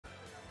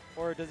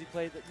Or does he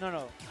play the... No,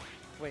 no.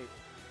 Wait.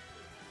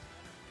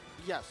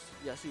 Yes,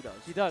 yes, he does.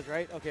 He does,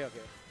 right? Okay,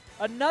 okay.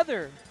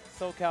 Another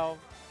SoCal,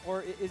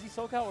 or is he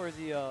SoCal or is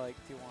he like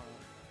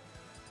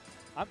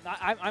Tijuana?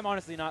 I'm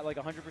honestly not like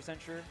 100%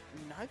 sure.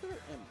 Neither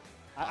am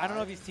I don't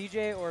know if he's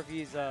TJ or if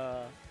he's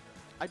I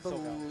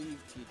believe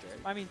TJ.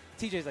 I mean,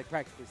 TJ's like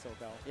practically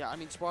SoCal. Yeah, I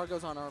mean,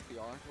 Spargo's on RPR.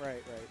 Right,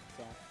 right.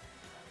 So,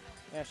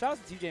 yeah, shout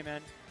out to TJ,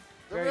 man.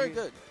 They're very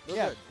good.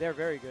 They're good. They're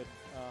very good.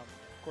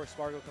 Of course,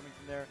 Spargo coming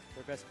from there,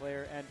 their best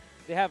player, and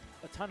they have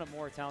a ton of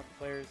more talented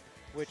players,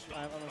 which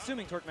I'm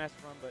assuming Twerkmaster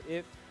from. But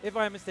if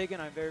I'm mistaken,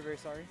 I'm very, very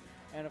sorry.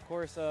 And of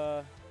course,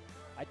 I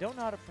don't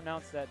know how to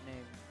pronounce that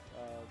name.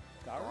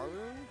 Garu?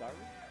 Garu?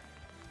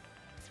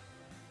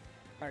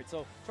 All right,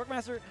 so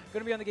Twerkmaster going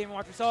to be on the Game &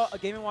 Watch. We saw a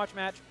Game & Watch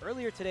match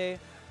earlier today,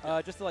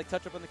 just to like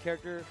touch up on the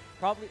character.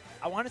 Probably,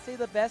 I want to say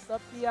the best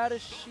up B out of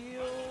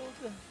shield.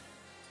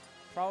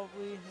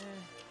 Probably,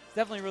 It's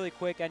definitely really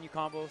quick and you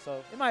combo,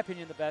 so in my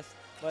opinion, the best.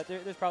 But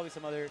there's probably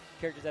some other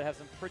characters that have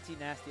some pretty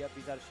nasty up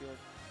Bs out of shield.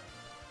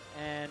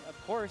 And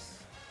of course,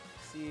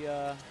 see,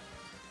 trying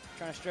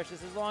to stretch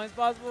this as long as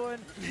possible,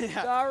 and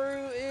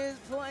Garu is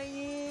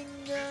playing.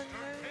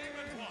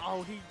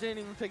 Oh, he didn't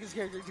even pick his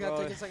character. He's got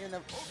to take a second.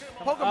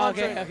 Pokemon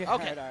trainer. Okay.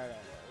 Okay. All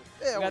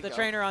right. We got the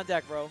trainer on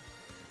deck, bro.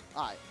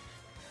 All right.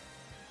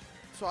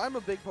 So I'm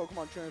a big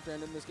Pokemon trainer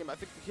fan in this game. I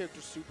think the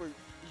character's super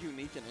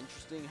unique and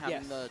interesting,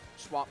 having the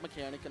swap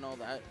mechanic and all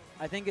that.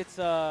 I think it's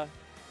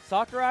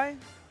Sakurai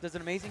does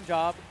an amazing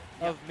job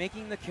of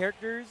making the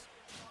characters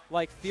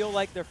like feel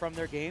like they're from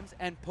their games,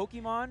 and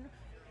Pokemon,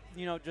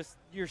 you know, just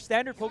your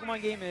standard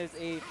Pokemon game is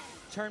a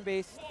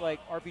turn-based like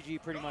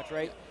RPG pretty much,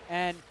 right?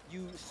 And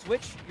you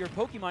switch your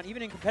Pokemon,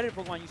 even in competitive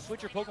Pokemon, you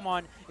switch your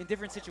Pokemon in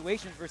different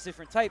situations versus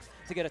different types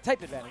to get a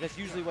type advantage. That's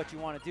usually what you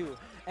want to do.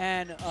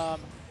 And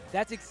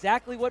that's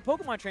exactly what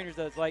Pokemon Trainers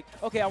does. Like,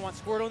 okay, I want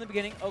Squirtle in the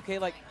beginning. Okay,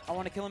 like, I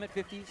want to kill him at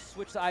 50,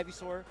 switch to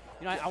Ivysaur.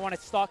 You know, I want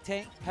to stock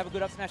tank, have a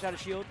good up smash out of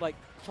shield, like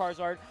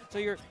Charizard. So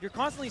you're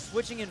constantly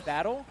switching in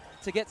battle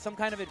to get some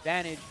kind of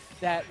advantage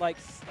that, like,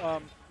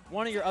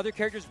 one of your other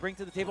characters bring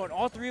to the table, and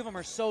all three of them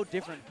are so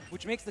different,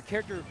 which makes the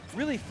character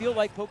really feel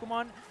like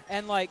Pokemon.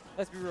 And, like,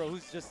 let's be real,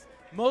 who's just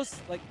most,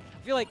 like,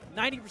 I feel like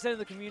 90% of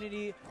the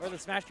community or the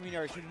Smash community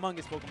are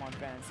humongous Pokemon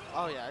fans.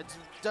 Oh, yeah, it's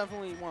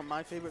definitely one of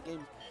my favorite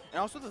games. And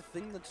also the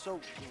thing that's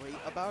so great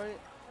about it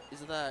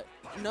is that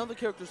none of the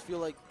characters feel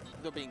like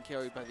they're being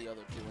carried by the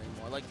other two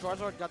anymore. Like,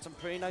 Charizard got some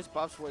pretty nice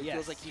buffs where he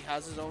feels like he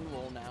has his own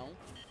role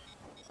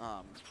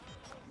now.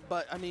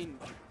 But, I mean,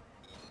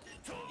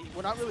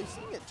 we're not really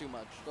seeing it too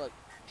much. But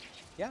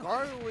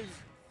Garu was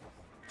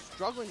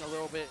struggling a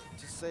little bit,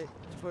 to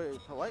put it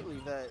politely,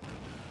 that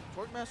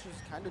Twerkmaster's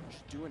kind of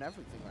just doing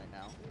everything right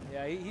now.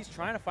 Yeah, he's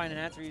trying to find an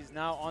answer. He's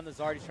now on the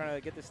Zard. He's trying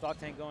to get the stock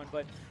tank going.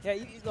 But yeah,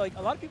 he's like,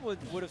 a lot of people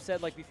would have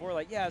said like before,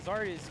 like, yeah,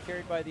 Zard is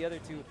carried by the other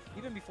two.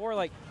 Even before,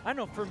 like, I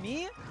don't know, for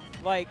me,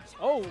 like,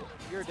 oh,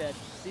 you're dead.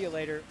 See you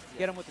later.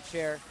 Get him with the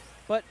chair.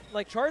 But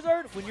like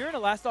Charizard, when you're in a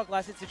last stock,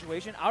 last hit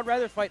situation, I would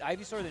rather fight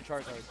Ivysaur than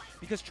Charizard.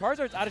 Because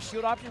Charizard's out of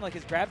shield option, like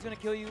his grab's going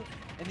to kill you,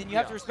 and then you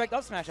have to respect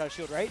up smash out of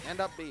shield, right? And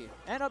up B.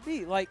 And up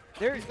B. Like,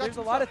 there's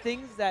a lot of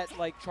things that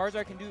like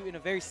Charizard can do in a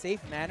very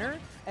safe manner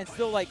and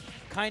still like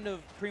kind of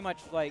pretty much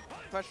like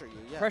pressure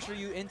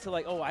you into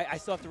like, oh, I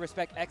still have to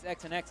respect X,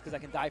 X, and X because I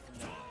can die from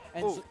them.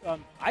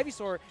 And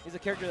Ivysaur is a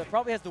character that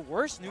probably has the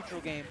worst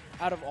neutral game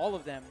out of all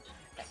of them,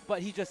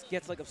 but he just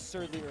gets like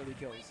absurdly early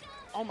kills.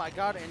 Oh my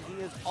god, and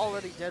he is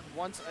already dead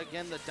once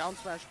again. The down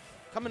smash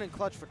coming in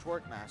clutch for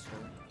Twerkmaster.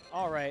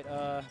 All right,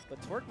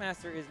 but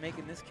Twerkmaster is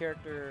making this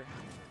character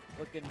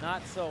looking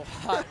not so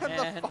hot,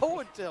 man. The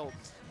forward tilt.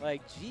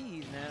 Like,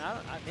 geez, man.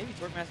 Maybe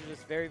Twerkmaster is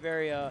just very,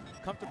 very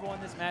comfortable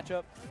in this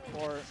matchup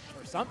or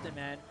something,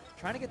 man.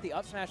 Trying to get the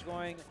up smash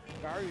going.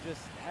 Garu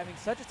just having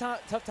such a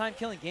tough time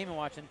killing Game &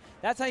 Watch, and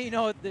that's how you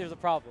know there's a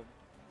problem.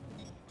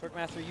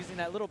 Twerkmaster using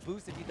that little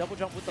boost. If you double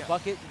jump with the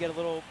bucket, you get a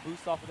little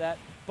boost off of that.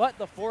 But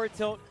the forward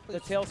tilt, the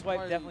tail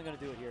swipe, definitely going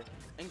to do it here.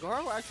 And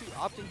Garu actually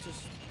opting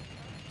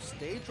to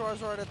stay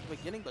Charizard at the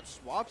beginning, but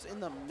swaps in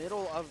the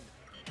middle of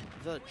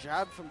the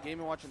jab from Game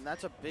 & Watch, and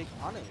that's a big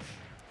punish.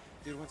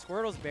 Dude, when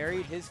Squirtle's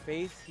buried, his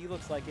face, he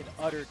looks like in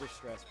utter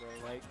distress, bro.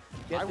 Like,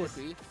 I would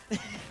be.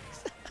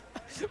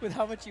 With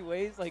how much he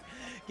weighs, like,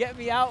 get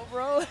me out,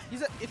 bro.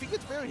 If he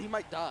gets buried, he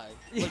might die,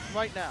 like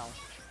right now.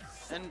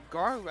 And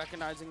Garu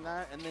recognizing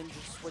that and then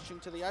just switching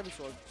to the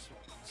Ivysaur.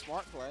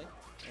 Smart play.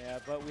 Yeah,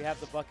 but we have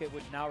the bucket,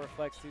 which now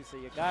reflects too, so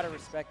you got to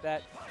respect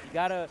that. You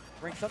got to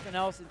bring something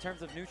else in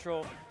terms of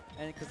neutral,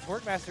 and because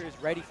Twerkmaster is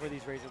ready for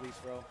these Razor Leafs,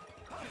 bro.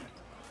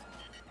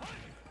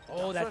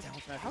 Oh, that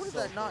down smash. How did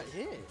that not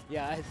hit?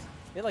 Yeah,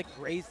 it like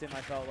grazed him, I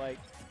felt like.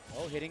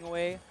 Oh, hitting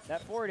away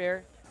that forward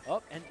air.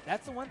 Up, and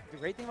that's the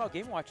great thing about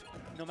Game & Watch.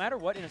 No matter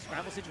what, in a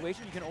scramble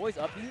situation, you can always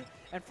up B,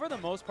 and for the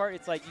most part,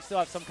 it's like you still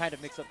have some kind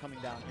of mix-up coming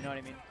down. You know what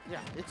I mean? Yeah,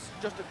 it's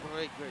just a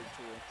great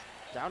tool.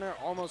 Down air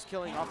almost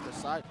killing off the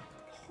side.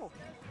 Oh.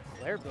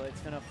 Flare Blade's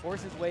going to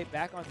force his way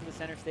back onto the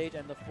center stage,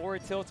 and the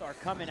forward tilts are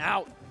coming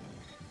out.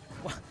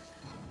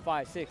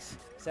 5, 6,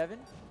 7.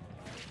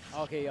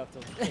 Okay, up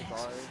tilt.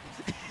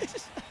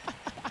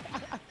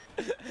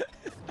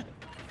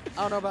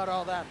 I don't know about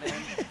all that, man.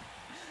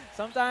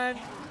 Sometimes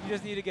you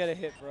just need to get a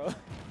hit, bro.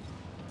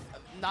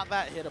 Not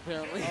that hit,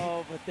 apparently.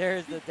 Oh, but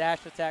there's the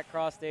dash attack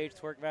cross stage.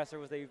 Twerkmaster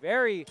was a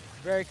very,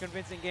 very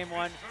convincing game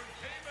one.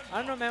 I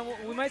don't know, man.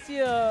 We might see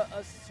a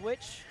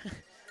switch.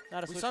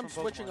 Not a switch from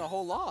Pokemon. Switching a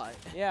whole lot.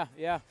 Yeah,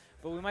 yeah.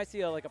 But we might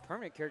see like a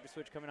permanent character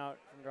switch coming out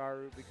from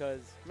Garu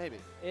because maybe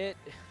it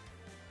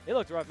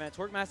looked rough, man.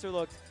 Twerkmaster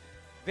looked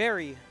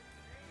very,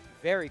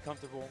 very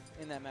comfortable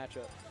in that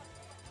matchup.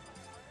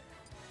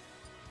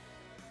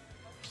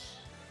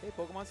 Okay,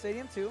 Pokemon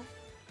Stadium 2.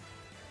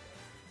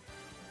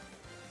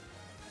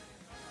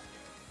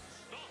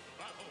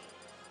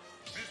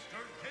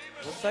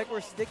 Looks like we're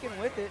sticking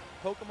with it.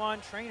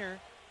 Pkmtrainer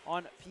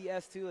on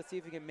PS2. Let's see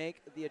if we can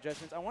make the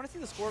adjustments. I want to see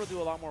the Squirtle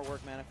do a lot more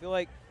work, man. I feel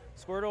like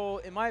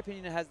Squirtle, in my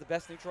opinion, has the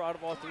best neutral out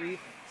of all three.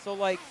 So,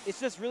 like, it's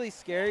just really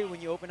scary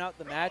when you open out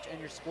the match and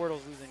your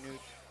Squirtle's losing neutral.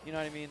 You know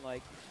what I mean?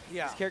 Like,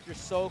 yeah. This character's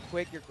so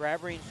quick. Your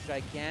grab range is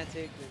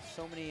gigantic. There's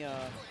so many,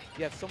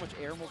 you have so much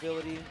air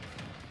mobility.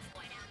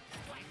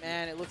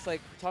 Man, it looks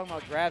like, talking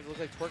about grabs, it looks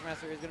like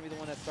Twerkmaster is going to be the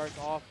one that starts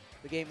off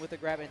the game with a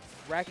grab and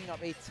racking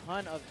up a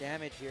ton of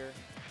damage here.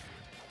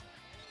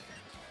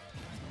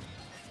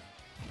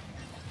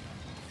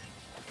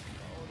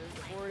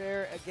 Forward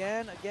air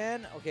again.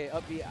 Okay,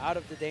 up B out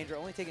of the danger,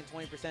 only taking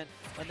 20%.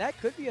 And that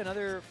could be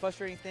another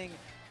frustrating thing.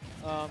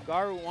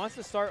 Garu wants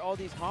to start all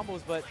these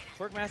combos, but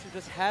Twerkmaster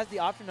just has the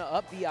option to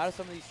up B out of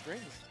some of these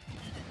strings.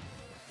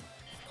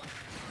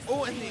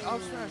 Oh, and the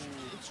up smash,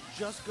 it's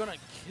just going to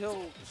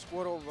kill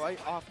Squirtle right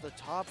off the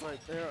top right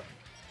there.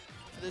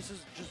 This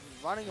is just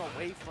running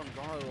away from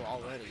Garu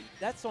already.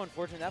 That's so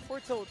unfortunate. That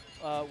forward tilt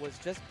was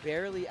just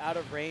barely out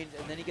of range,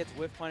 and then he gets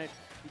whiff punished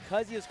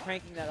because he was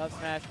cranking that up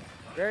smash.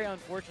 Very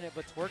unfortunate,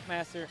 but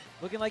Twerkmaster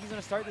looking like he's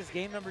going to start this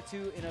game number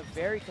 2 in a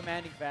very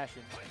commanding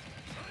fashion.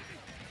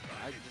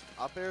 Just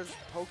up airs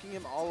poking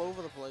him all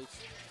over the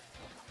place.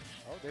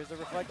 Oh, there's the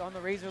reflect on the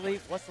Razor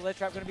Leaf. What's the lead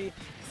trap going to be?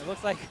 It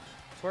looks like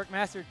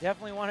Twerkmaster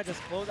definitely want to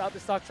just close out the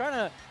stock. Trying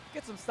to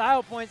get some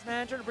style points,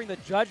 man. Trying to bring the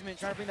judgment,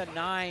 trying to bring the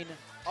 9.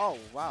 Oh,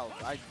 wow.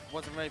 I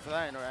wasn't ready for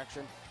that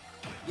interaction.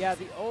 Yeah,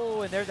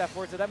 and there's that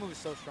forward. So that move is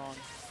so strong.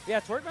 Yeah,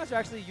 Twerkmaster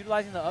actually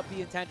utilizing the up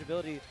B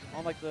intangibility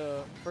on like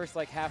the first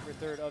like half or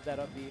third of that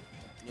up B.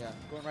 Yeah.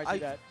 Going right through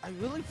that. I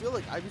really feel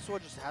like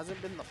Ivysaur just hasn't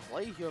been the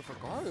play here for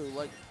Garu.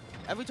 Like,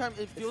 every time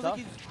it feels like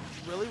he's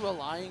really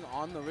relying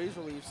on the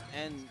Razor Leafs,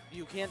 and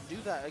you can't do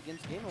that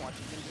against Game & Watch.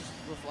 You can just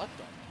reflect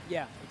them.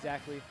 Yeah,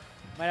 exactly.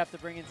 Might have to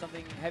bring in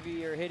something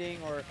heavier hitting,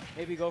 or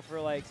maybe go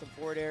for like some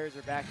forward airs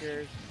or back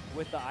airs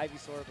with the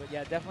Ivysaur. But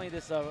yeah, definitely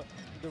this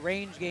the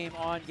range game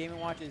on Game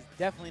 & Watch is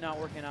definitely not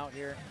working out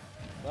here.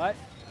 But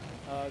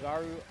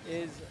Garu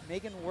is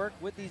making work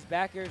with these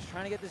back airs,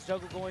 trying to get this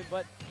juggle going,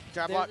 but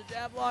jab there's block. The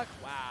jab block.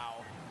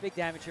 Wow. Big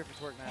damage here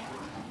for Twerkmaster.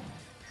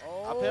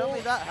 Oh.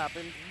 Apparently that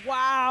happened.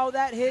 Wow,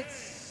 that hits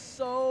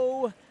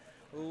so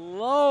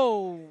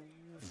low.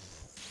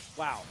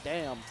 Wow.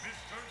 Damn.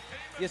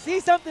 You see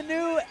something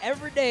new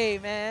every day,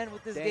 man,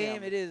 with this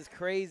game. It is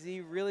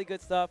crazy. Really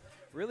good stuff.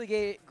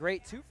 Really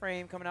great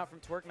two-frame coming out from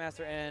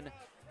Twerkmaster, and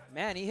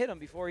man, he hit him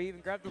before he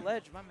even grabbed the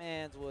ledge. My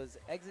man's was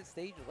exit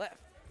stage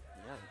left.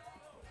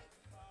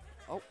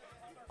 Yeah.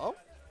 Oh.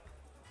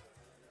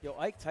 Yo,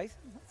 Ike Tyson?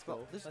 Let's go.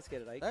 Let's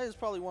get it, Ike. That is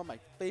probably one of my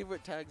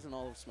favorite tags in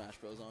all of Smash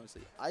Bros,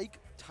 honestly. Ike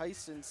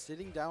Tyson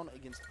sitting down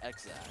against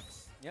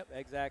Xax. Yep,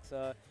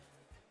 Xax.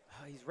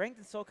 He's ranked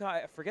in SoCal.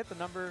 I forget the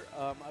number.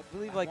 I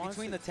believe like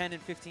between the 10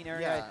 and 15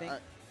 area, yeah, I think.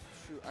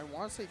 Shoot, I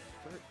want to say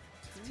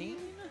 15? Yeah.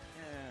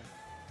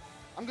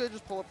 I'm going to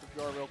just pull up the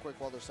door real quick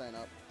while they're saying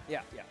up.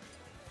 Yeah.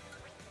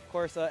 Of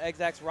course,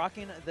 Xax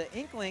rocking the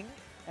Inkling,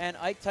 and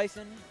Ike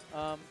Tyson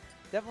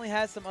definitely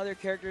has some other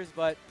characters,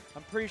 but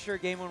I'm pretty sure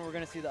game 1 we're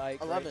going to see the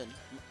Ike. 11.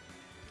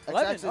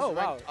 Right? 11? Oh,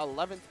 wow.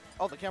 11th.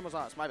 Oh, the camera's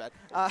on us. My bad.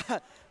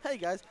 Hey,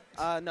 guys.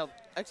 No,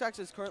 Xax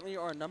is currently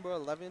our number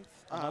 11th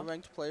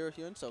ranked player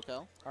here in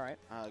SoCal. All right.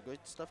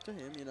 Great stuff to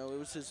him. You know, it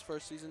was his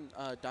first season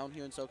down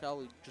here in SoCal.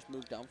 We just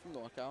moved down from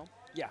NorCal.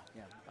 Yeah,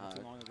 not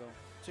too long ago.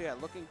 So, yeah,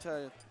 looking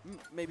to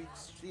maybe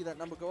see that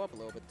number go up a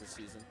little bit this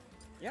season.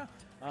 Yeah,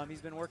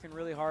 he's been working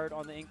really hard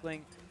on the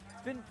Inkling.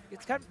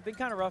 It's been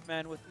kind of rough,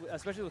 man.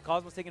 Especially with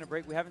Cosmos taking a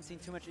break, we haven't seen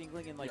too much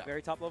Inkling in like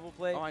very top level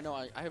play. Oh, I know.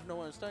 I have no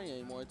one to study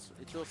anymore. It's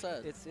real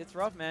sad. It's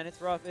rough, man. It's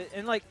rough.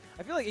 And like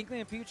I feel like Inkling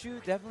and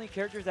Pikachu definitely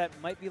characters that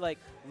might be like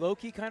low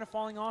key kind of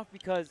falling off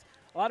because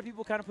a lot of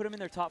people kind of put them in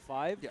their top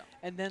 5. Yeah.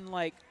 And then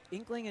like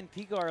Inkling and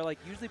Pika are like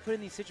usually put in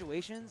these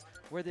situations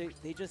where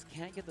they just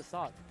can't get the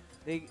stock.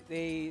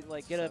 They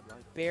like get a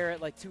bear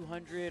at like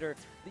 200 or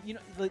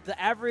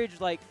the average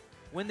like.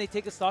 When they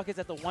take a stock, it's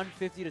at the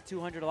 150 to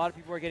 200. A lot of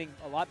people are getting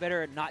a lot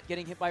better at not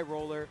getting hit by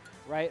Roller,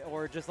 right?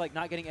 Or just like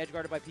not getting edge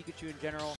guarded by Pikachu in general.